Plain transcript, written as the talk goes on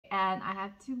and I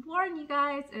have to warn you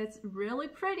guys, it's really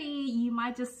pretty. You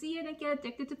might just see it and get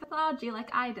addicted to pathology like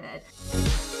I did.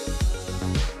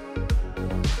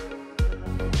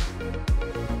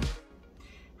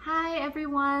 Hi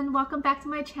everyone, welcome back to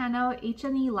my channel,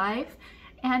 H&E Life.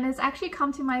 And it's actually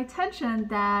come to my attention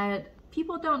that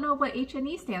people don't know what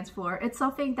H&E stands for. It's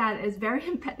something that is very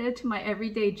embedded to my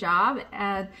everyday job,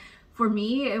 and for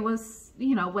me it was,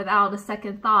 without a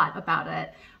second thought about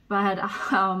it. But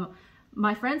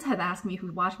my friends had asked me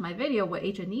who watched my video what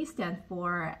H&E stands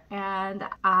for, and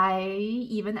I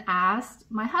even asked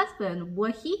my husband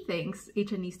what he thinks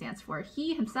H&E stands for.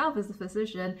 He himself is a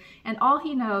physician, and all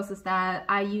he knows is that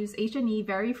I use H&E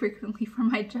very frequently for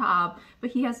my job, but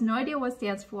he has no idea what it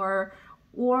stands for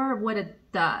or what it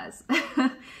does.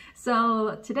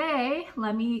 So today,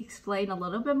 let me explain a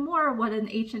little bit more what an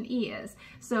H&E is.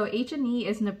 So H&E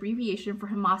is an abbreviation for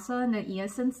hemoxylin and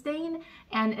eosin stain,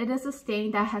 and it is a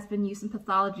stain that has been used in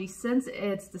pathology since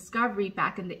its discovery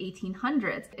back in the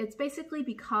 1800s. It's basically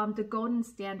become the golden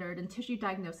standard in tissue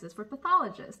diagnosis for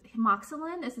pathologists.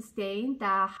 Hemoxylin is a stain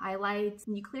that highlights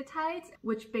nucleotides,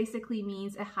 which basically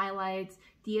means it highlights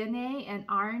DNA and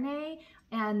RNA,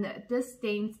 and this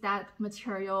stains that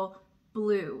material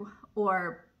blue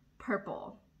or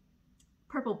purple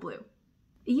blue.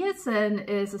 Eosin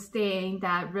is a stain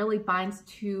that really binds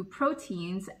to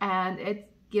proteins, and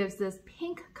it gives this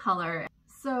pink color.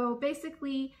 So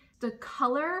basically, the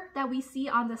color that we see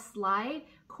on the slide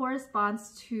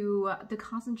corresponds to the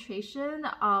concentration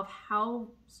of how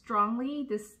strongly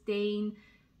the stain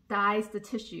dyes the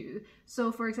tissue.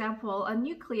 So for example, a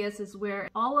nucleus is where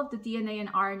all of the DNA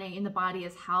and RNA in the body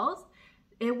is housed.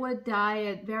 It would dye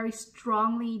a very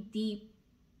strongly deep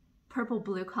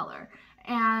purple-blue color.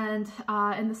 And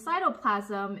in the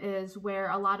cytoplasm is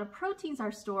where a lot of proteins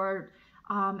are stored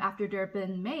after they've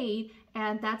been made,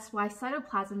 and that's why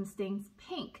cytoplasm stains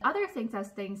pink. Other things that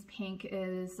stains pink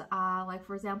is like,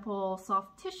 for example,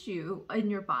 soft tissue in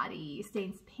your body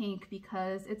stains pink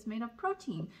because it's made of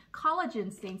protein. Collagen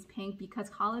stains pink because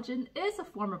collagen is a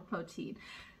form of protein.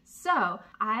 So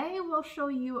I will show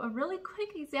you a really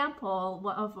quick example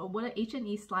of what an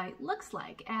H&E slide looks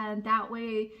like, and that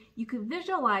way you can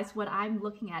visualize what I'm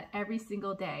looking at every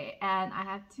single day. And I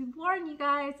have to warn you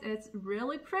guys, it's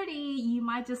really pretty. You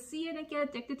might just see it and get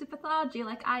addicted to pathology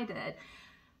like I did.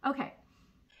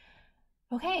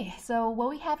 Okay, so what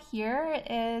we have here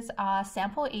is a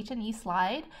sample H&E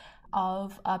slide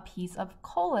of a piece of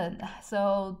colon.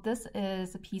 So this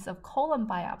is a piece of colon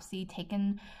biopsy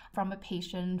taken from a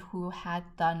patient who had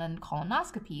done a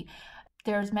colonoscopy.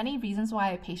 There's many reasons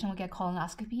why a patient would get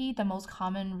colonoscopy. The most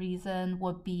common reason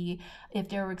would be if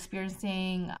they're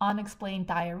experiencing unexplained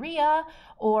diarrhea,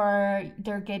 or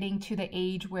they're getting to the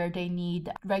age where they need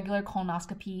regular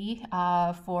colonoscopy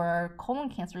for colon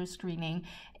cancer screening.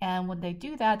 And when they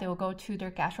do that, they will go to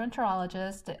their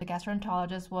gastroenterologist. The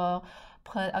gastroenterologist will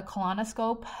put a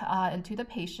colonoscope into the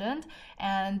patient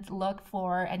and look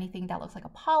for anything that looks like a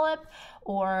polyp,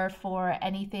 or for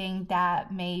anything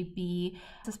that may be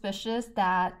suspicious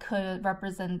that could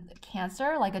represent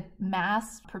cancer, like a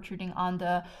mass protruding on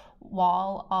the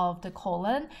wall of the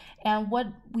colon. And what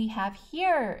we have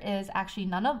here is actually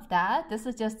none of that. This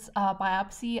is just a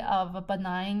biopsy of a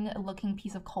benign looking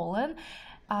piece of colon.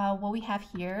 What we have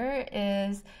here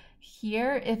is,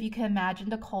 if you can imagine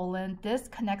the colon, this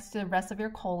connects to the rest of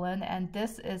your colon, and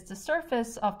this is the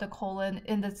surface of the colon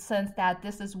in the sense that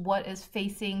this is what is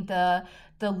facing the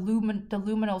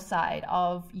luminal side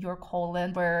of your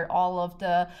colon, where all of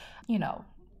the,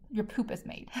 your poop is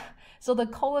made. So the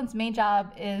colon's main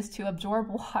job is to absorb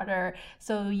water,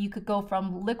 so you could go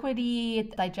from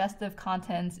liquidy digestive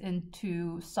contents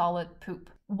into solid poop.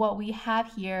 What we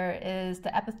have here is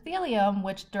the epithelium,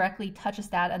 which directly touches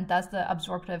that and does the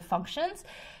absorptive functions.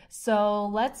 So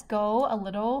let's go a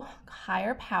little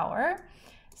higher power.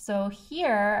 So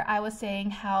here I was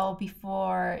saying how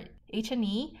before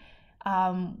H&E,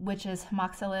 which is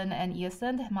hemoxylin and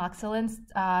eosin. Hemoxylin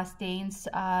stains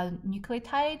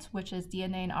nucleotides, which is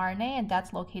DNA and RNA, and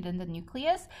that's located in the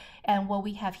nucleus. And what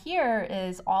we have here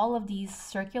is all of these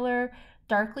circular,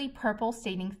 darkly purple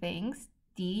staining things.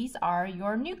 These are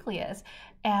your nucleus,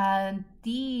 and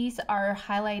these are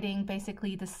highlighting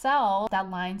basically the cell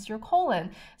that lines your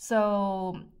colon.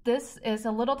 So this is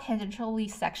a little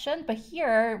tangentially sectioned, but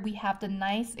here we have the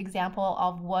nice example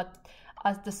of what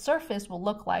the surface will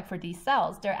look like for these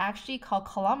cells. They're actually called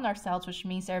columnar cells, which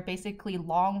means they're basically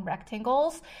long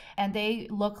rectangles, and they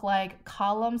look like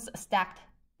columns stacked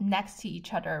next to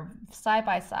each other, side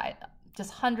by side,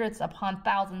 just hundreds upon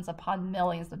thousands upon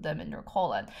millions of them in your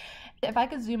colon. If I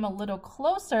could zoom a little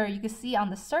closer, you can see on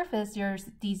the surface there's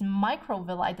these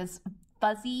microvilli, this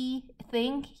fuzzy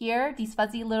thing here, these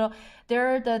fuzzy little,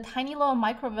 they're the tiny little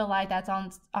microvilli that's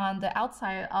on the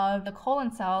outside of the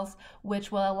colon cells,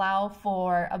 which will allow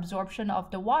for absorption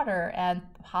of the water and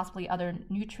possibly other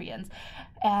nutrients.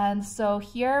 And so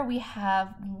here we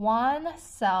have one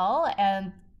cell,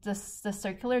 and the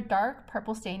circular dark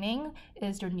purple staining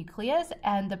is your nucleus,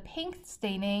 and the pink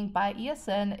staining by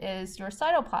eosin is your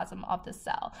cytoplasm of the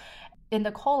cell. In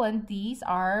the colon, these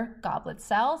are goblet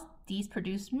cells. These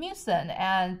produce mucin,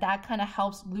 and that kind of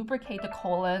helps lubricate the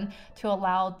colon to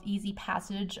allow easy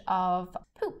passage of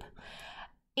poop.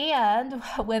 And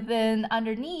within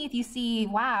underneath, you see,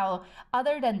 wow,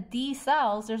 other than these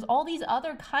cells, there's all these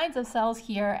other kinds of cells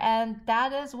here, and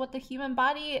that is what the human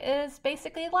body is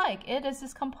basically like. It is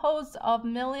just composed of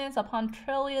millions upon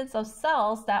trillions of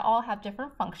cells that all have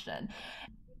different function.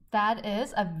 That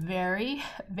is a very,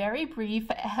 very brief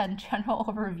and general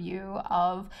overview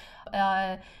of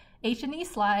H&E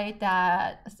slide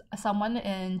that someone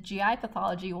in GI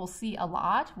pathology will see a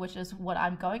lot, which is what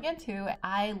I'm going into.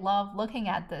 I love looking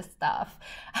at this stuff.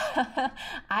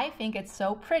 I think it's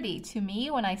so pretty. To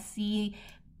me, when I see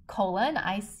colon,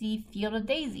 I see field of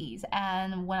daisies.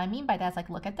 And what I mean by that is like,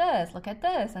 look at this,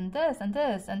 and this, and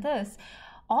this, and this.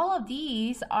 All of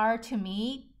these are, to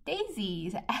me,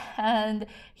 daisies, and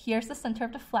here's the center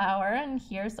of the flower, and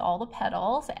here's all the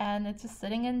petals, and it's just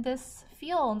sitting in this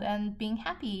field and being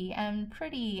happy and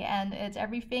pretty, and it's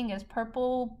everything is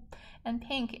purple and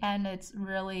pink, and it's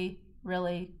really,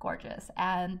 really gorgeous.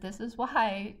 And this is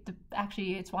why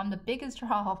actually it's one of the biggest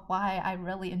draw of why I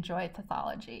really enjoy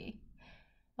pathology.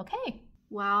 Okay.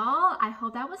 Well, I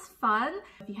hope that was fun.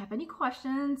 If you have any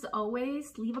questions,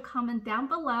 always leave a comment down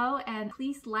below, and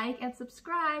please like and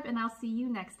subscribe, and I'll see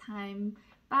you next time.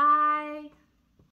 Bye!